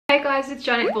Hey guys, it's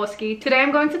Janette Voski. Today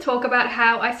I'm going to talk about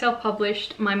how I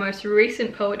self-published my most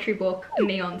recent poetry book,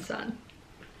 Neon Sun.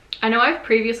 I know I've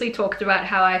previously talked about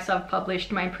how I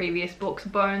self-published my previous books,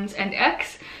 Bones and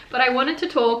X, but I wanted to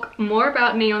talk more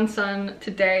about Neon Sun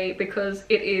today because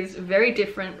it is very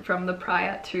different from the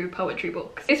prior two poetry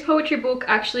books. This poetry book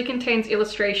actually contains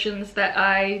illustrations that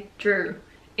I drew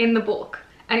in the book,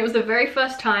 and it was the very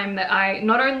first time that I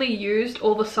not only used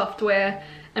all the software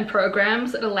and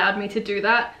programs that allowed me to do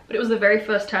that, but it was the very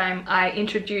first time I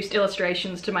introduced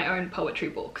illustrations to my own poetry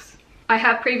books. I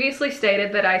have previously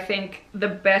stated that I think the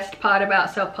best part about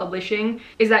self-publishing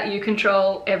is that you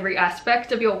control every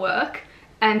aspect of your work,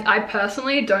 and I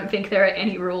personally don't think there are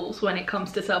any rules when it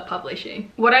comes to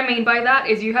self-publishing. What I mean by that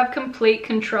is you have complete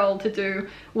control to do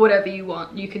whatever you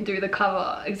want. You can do the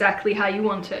cover exactly how you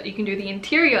want it. You can do the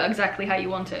interior exactly how you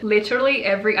want it. Literally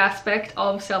every aspect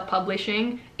of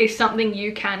self-publishing is something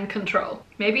you can control.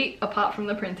 Maybe apart from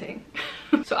the printing.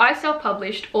 So I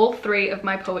self-published all three of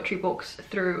my poetry books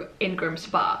through Ingram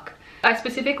Spark. I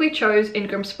specifically chose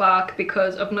Ingram Spark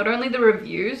because of not only the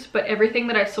reviews, but everything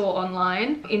that I saw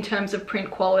online in terms of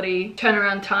print quality,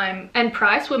 turnaround time, and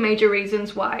price were major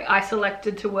reasons why I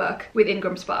selected to work with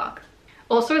Ingram Spark.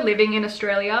 Also, living in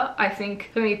Australia, I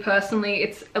think for me personally,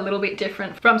 it's a little bit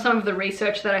different from some of the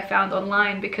research that I found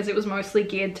online because it was mostly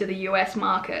geared to the US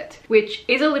market, which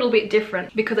is a little bit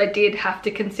different because I did have to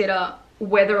consider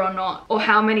whether or not or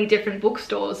how many different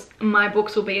bookstores my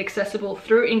books will be accessible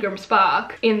through Ingram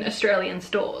Spark in Australian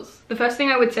stores. The first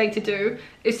thing I would say to do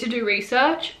is to do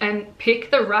research and pick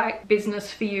the right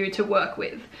business for you to work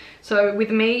with. So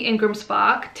with me, Ingram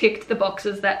Spark ticked the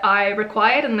boxes that I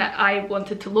required and that I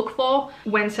wanted to look for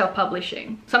when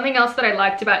self-publishing. Something else that I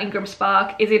liked about Ingram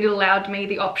Spark is it allowed me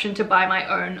the option to buy my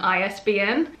own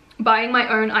ISBN. Buying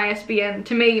my own ISBN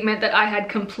to me meant that I had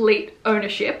complete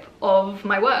ownership of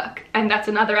my work, and that's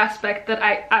another aspect that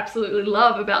I absolutely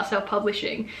love about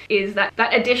self-publishing, is that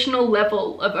additional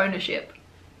level of ownership.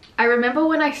 I remember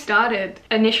when I started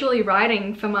initially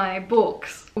writing for my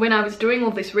books, when I was doing all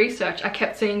this research, I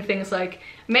kept seeing things like,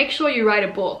 make sure you write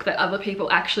a book that other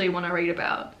people actually want to read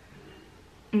about.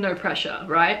 No pressure,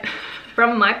 right?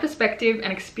 From my perspective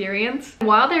and experience,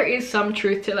 while there is some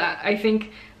truth to that, I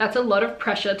think that's a lot of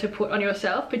pressure to put on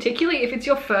yourself, particularly if it's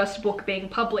your first book being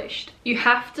published. You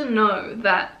have to know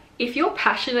that if you're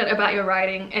passionate about your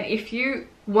writing and if you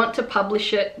want to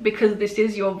publish it because this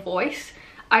is your voice,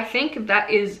 I think that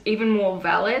is even more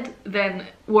valid than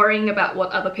worrying about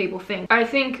what other people think. I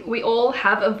think we all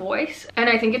have a voice, and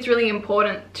I think it's really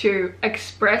important to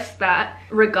express that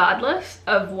regardless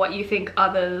of what you think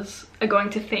others are going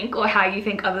to think or how you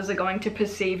think others are going to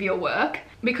perceive your work.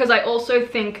 Because I also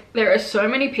think there are so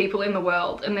many people in the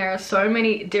world and there are so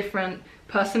many different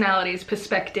personalities,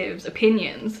 perspectives,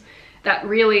 opinions, that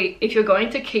really, if you're going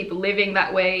to keep living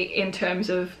that way in terms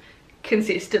of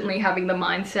consistently having the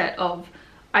mindset of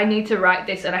I need to write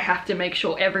this and I have to make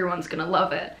sure everyone's gonna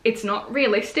love it, it's not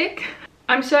realistic.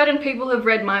 I'm certain people have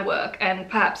read my work and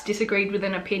perhaps disagreed with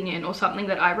an opinion or something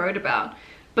that I wrote about,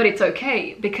 but it's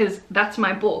okay because that's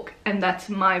my book and that's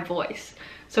my voice.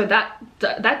 So that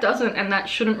doesn't and that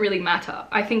shouldn't really matter.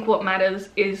 I think what matters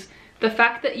is the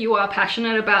fact that you are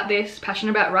passionate about this,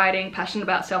 passionate about writing, passionate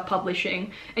about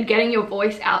self-publishing and getting your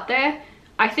voice out there.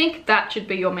 I think that should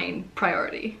be your main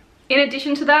priority. In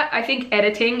addition to that, I think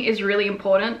editing is really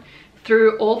important.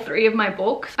 Through all three of my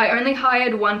books, I only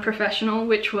hired one professional,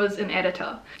 which was an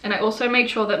editor. And I also made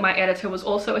sure that my editor was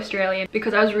also Australian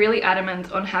because I was really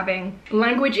adamant on having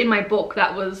language in my book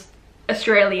that was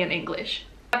Australian English.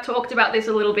 I've talked about this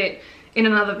a little bit in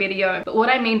another video, but what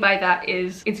I mean by that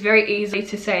is it's very easy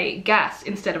to say gas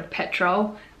instead of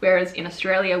petrol, whereas in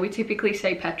Australia we typically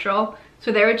say petrol.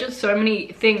 So there are just so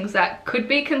many things that could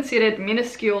be considered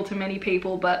minuscule to many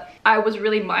people, but I was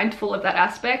really mindful of that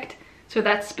aspect. So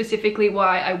that's specifically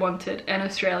why I wanted an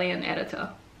Australian editor.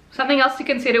 Something else to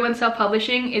consider when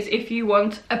self-publishing is if you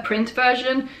want a print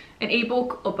version, an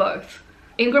ebook, or both.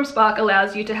 Ingram Spark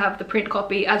allows you to have the print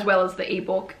copy as well as the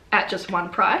ebook at just one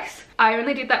price. I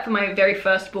only did that for my very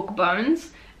first book,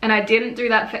 Bones, and I didn't do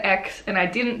that for X, and I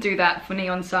didn't do that for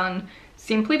Neon Sun,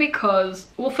 simply because,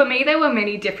 well, for me there were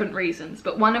many different reasons,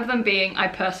 but one of them being I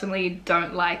personally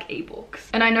don't like ebooks.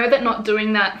 And I know that not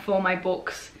doing that for my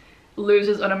books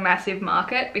loses on a massive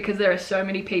market because there are so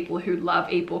many people who love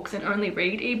ebooks and only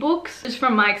read ebooks. Just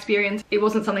from my experience, it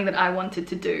wasn't something that I wanted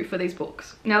to do for these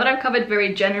books. Now that I've covered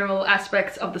very general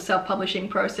aspects of the self-publishing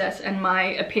process and my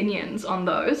opinions on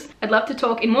those, I'd love to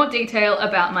talk in more detail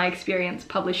about my experience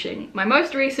publishing my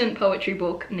most recent poetry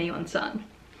book, Neon Sun.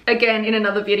 Again, in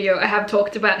another video, I have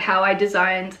talked about how I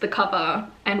designed the cover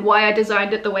and why I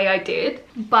designed it the way I did,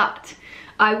 but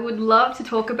I would love to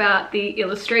talk about the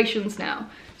illustrations now.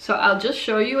 So I'll just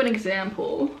show you an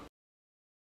example.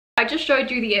 I just showed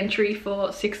you the entry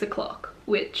for 6 o'clock,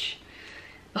 which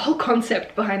the whole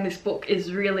concept behind this book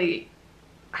is really,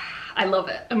 I love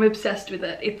it. I'm obsessed with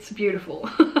it. It's beautiful.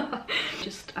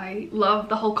 I love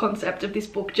the whole concept of this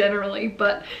book generally,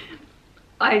 but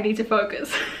I need to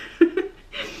focus.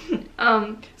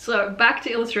 So back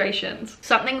to illustrations.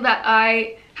 Something that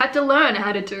I had to learn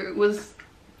how to do was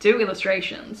do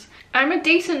illustrations. I'm a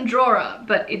decent drawer,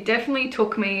 but it definitely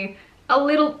took me a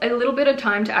little bit of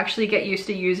time to actually get used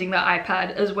to using the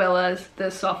iPad as well as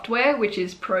the software, which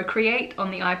is Procreate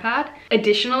on the iPad.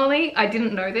 Additionally, I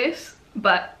didn't know this,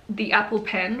 but the Apple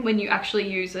Pen, when you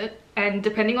actually use it, and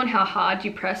depending on how hard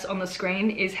you press on the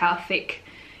screen, is how thick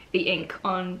the ink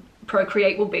on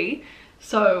Procreate will be.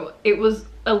 So it was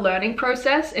a learning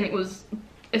process, and it was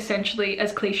essentially,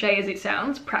 as cliche as it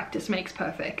sounds, practice makes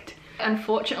perfect.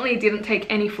 Unfortunately, it didn't take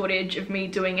any footage of me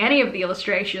doing any of the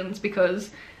illustrations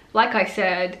because, like I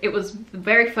said, it was the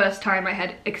very first time I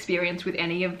had experience with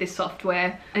any of this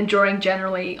software and drawing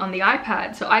generally on the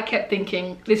iPad. So I kept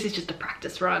thinking, this is just a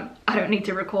practice run. I don't need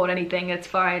to record anything, it's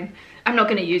fine. I'm not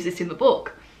going to use this in the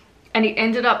book. And it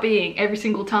ended up being, every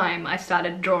single time I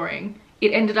started drawing,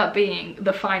 it ended up being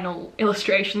the final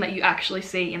illustration that you actually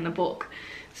see in the book.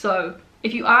 So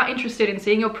if you are interested in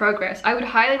seeing your progress, I would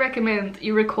highly recommend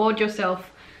you record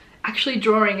yourself actually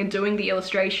drawing and doing the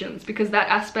illustrations, because that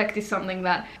aspect is something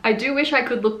that I do wish I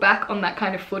could look back on that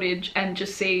kind of footage and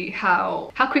just see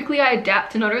how quickly I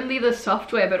adapt to not only the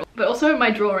software but also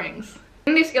my drawings.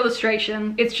 In this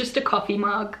illustration, it's just a coffee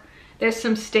mug. There's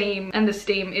some steam, and the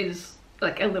steam is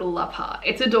like a little love heart.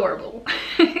 It's adorable,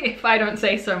 if I don't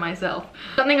say so myself.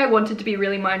 Something I wanted to be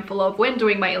really mindful of when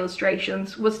doing my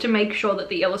illustrations was to make sure that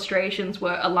the illustrations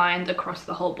were aligned across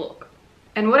the whole book.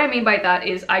 And what I mean by that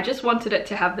is I just wanted it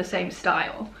to have the same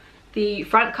style. The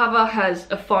front cover has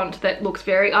a font that looks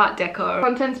very Art Deco.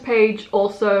 Contents page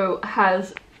also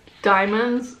has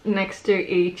diamonds next to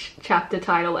each chapter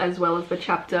title as well as the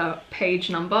chapter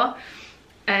page number.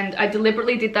 And I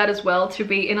deliberately did that as well to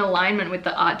be in alignment with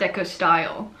the Art Deco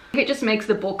style. It just makes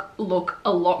the book look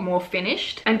a lot more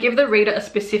finished and give the reader a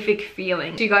specific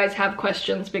feeling. Do you guys have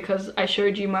questions? Because I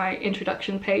showed you my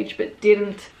introduction page but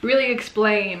didn't really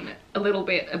explain a little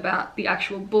bit about the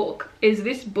actual book.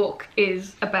 This book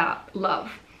is about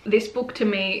love. This book to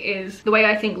me is the way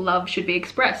I think love should be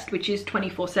expressed, which is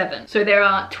 24/7. So there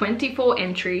are 24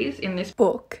 entries in this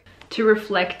book to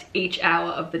reflect each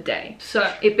hour of the day.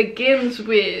 So it begins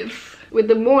with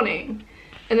the morning,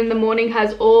 and then the morning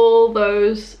has all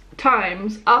those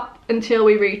times up until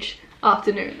we reach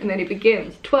afternoon, and then it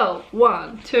begins 12,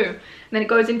 1, 2, and then it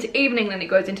goes into evening, then it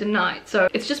goes into night. So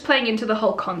it's just playing into the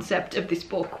whole concept of this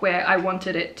book, where I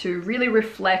wanted it to really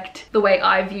reflect the way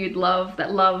I viewed love,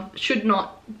 that love should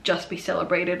not just be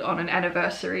celebrated on an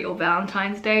anniversary or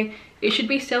Valentine's Day. It should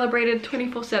be celebrated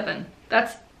 24/7.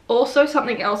 That's also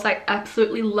something else I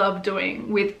absolutely love doing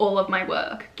with all of my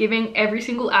work, giving every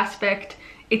single aspect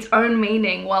its own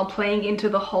meaning while playing into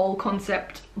the whole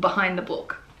concept behind the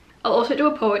book. I'll also do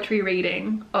a poetry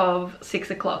reading of 6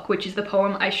 o'clock, which is the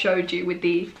poem I showed you with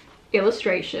the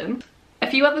illustration. A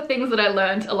few other things that I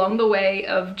learned along the way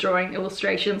of drawing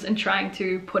illustrations and trying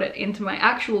to put it into my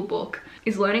actual book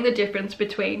is learning the difference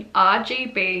between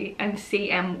RGB and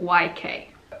CMYK.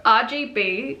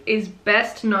 RGB is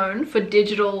best known for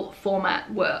digital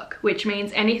format work, which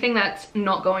means anything that's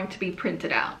not going to be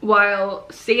printed out, while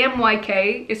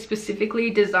CMYK is specifically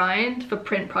designed for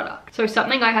print product. So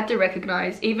something I had to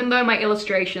recognize, even though my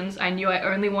illustrations, I knew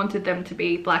I only wanted them to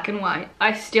be black and white,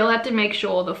 I still had to make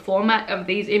sure the format of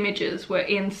these images were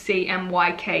in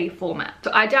CMYK format. So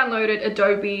I downloaded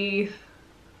Adobe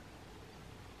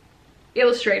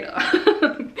Illustrator.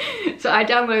 So I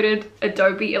downloaded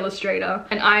Adobe Illustrator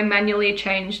and I manually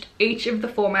changed each of the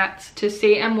formats to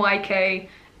CMYK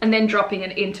and then dropping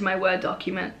it into my Word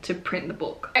document to print the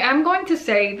book. I am going to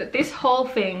say that this whole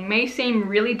thing may seem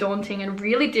really daunting and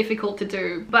really difficult to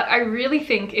do, but I really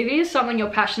think it is something you're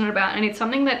passionate about, and it's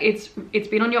something that it's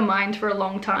been on your mind for a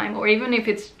long time, or even if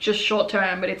it's just short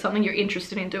term, but it's something you're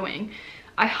interested in doing.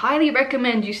 I highly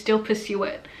recommend you still pursue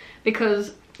it,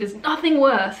 because there's nothing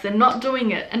worse than not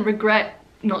doing it and regret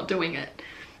not doing it.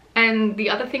 And the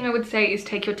other thing I would say is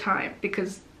take your time,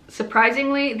 because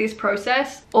surprisingly this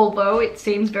process, although it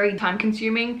seems very time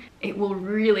consuming, it will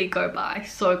really go by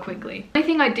so quickly. The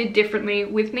only thing I did differently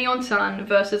with Neon Sun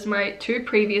versus my two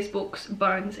previous books,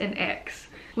 Bones and X,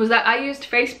 was that I used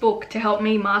Facebook to help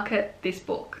me market this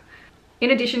book.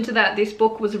 In addition to that, this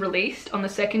book was released on the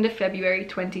 2nd of February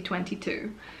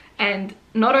 2022. And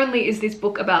not only is this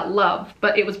book about love,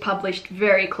 but it was published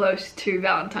very close to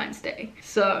Valentine's Day.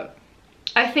 So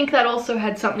I think that also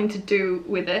had something to do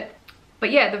with it.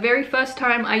 But yeah, the very first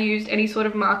time I used any sort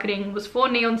of marketing was for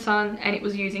Neon Sun, and it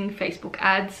was using Facebook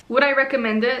ads. Would I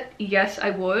recommend it? Yes, I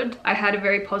would. I had a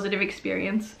very positive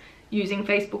experience using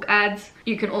Facebook ads.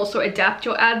 You can also adapt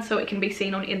your ads so it can be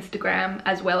seen on Instagram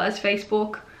as well as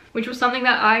Facebook, which was something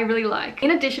that I really like.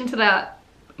 In addition to that,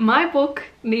 my book,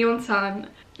 Neon Sun,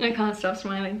 I can't stop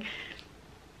smiling,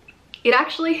 it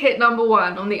actually hit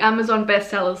 #1 on the Amazon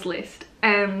bestsellers list,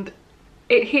 and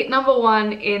it hit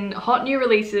 #1 in hot new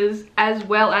releases as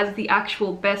well as the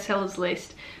actual bestsellers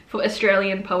list for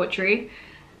Australian poetry.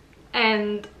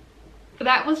 And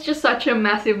that was just such a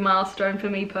massive milestone for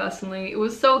me personally. It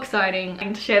was so exciting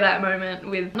to share that moment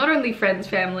with not only friends,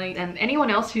 family, and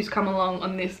anyone else who's come along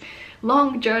on this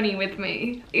long journey with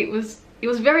me. It was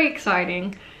very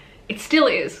exciting. It still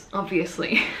is,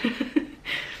 obviously.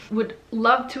 Would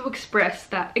love to express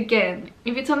that again.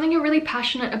 If it's something you're really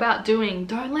passionate about doing,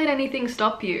 don't let anything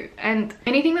stop you. And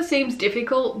anything that seems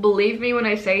difficult, believe me when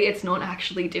I say it's not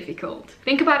actually difficult.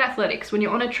 Think about athletics. When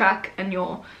you're on a track and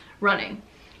you're running,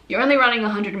 you're only running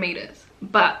 100 meters,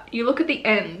 but you look at the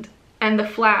end and the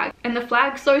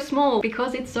flag's so small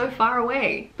because it's so far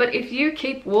away. But if you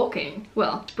keep walking,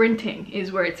 well, sprinting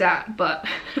is where it's at, but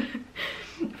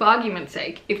for argument's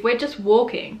sake, if we're just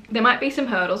walking, there might be some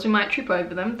hurdles, we might trip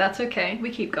over them, that's okay, we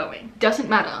keep going. Doesn't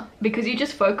matter, because you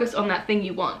just focus on that thing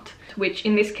you want, which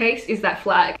in this case is that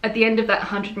flag at the end of that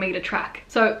 100-meter track.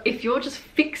 So if you're just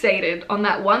fixated on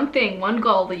that one thing, one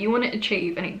goal that you want to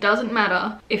achieve, and it doesn't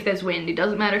matter if there's wind, it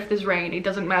doesn't matter if there's rain, it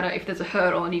doesn't matter if there's a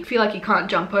hurdle and you feel like you can't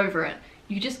jump over it,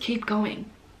 you just keep going.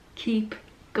 Keep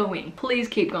going. Please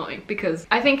keep going, because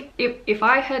I think if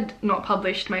I had not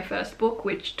published my first book,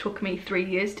 which took me 3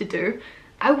 years to do,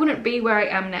 I wouldn't be where I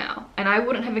am now, and I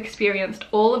wouldn't have experienced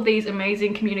all of these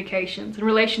amazing communications and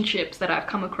relationships that I've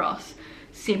come across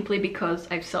simply because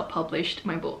I've self-published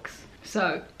my books.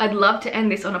 So I'd love to end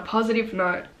this on a positive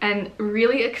note and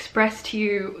really express to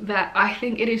you that I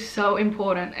think it is so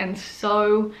important and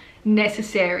so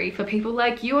necessary for people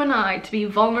like you and I to be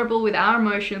vulnerable with our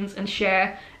emotions and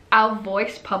share our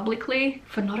voice publicly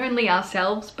for not only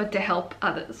ourselves but to help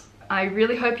others. I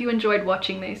really hope you enjoyed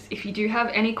watching this. If you do have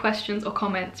any questions or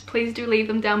comments, please do leave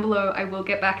them down below. I will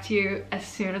get back to you as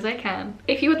soon as I can.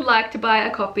 If you would like to buy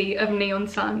a copy of Neon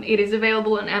Sun, it is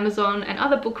available on Amazon and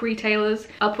other book retailers.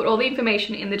 I'll put all the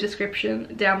information in the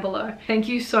description down below. Thank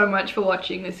you so much for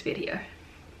watching this video.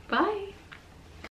 Bye!